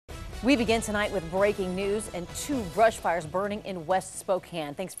We begin tonight with breaking news and 2 brush fires burning in West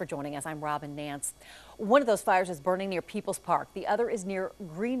Spokane. Thanks for joining us. I'm Robin Nance. One of those fires is burning near People's Park. The other is near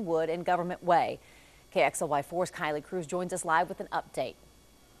Greenwood and Government Way. KXLY4's Kylee Cruz joins us live with an update.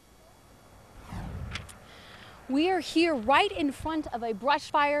 We are here right in front of a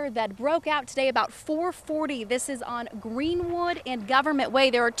brush fire that broke out today about 4:40. This is on Greenwood and Government Way.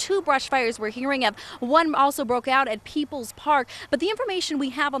 There are 2 brush fires we're hearing of. One also broke out at People's Park. But the information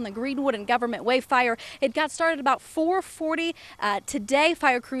we have on the Greenwood and Government Way fire, it got started about 4:40 today.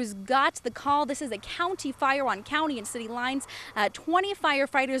 Fire crews got the call. This is a county fire on county and city lines. 20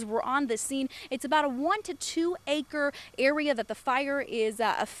 firefighters were on the scene. It's about a 1 to 2 acre area that the fire is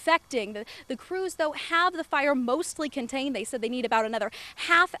affecting. The crews, though, have the fire mostly contained. They said they need about another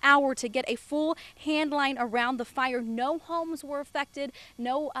half hour to get a full hand line around the fire. No homes were affected.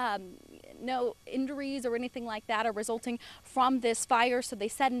 No injuries or anything like that are resulting from this fire. So they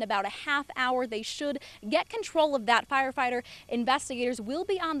said in about a half hour they should get control of that. Firefighter investigators will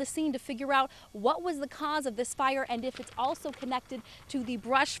be on the scene to figure out what was the cause of this fire and if it's also connected to the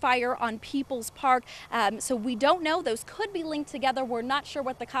brush fire on People's Park. So we don't know. Those could be linked together. We're not sure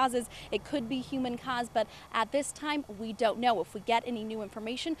what the cause is. It could be human cause, but at this time we don't know. If we get any new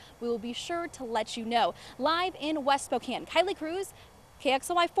information, we will be sure to let you know. Live in West Spokane, Kylee Cruz,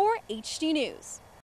 KXLY4 HD News.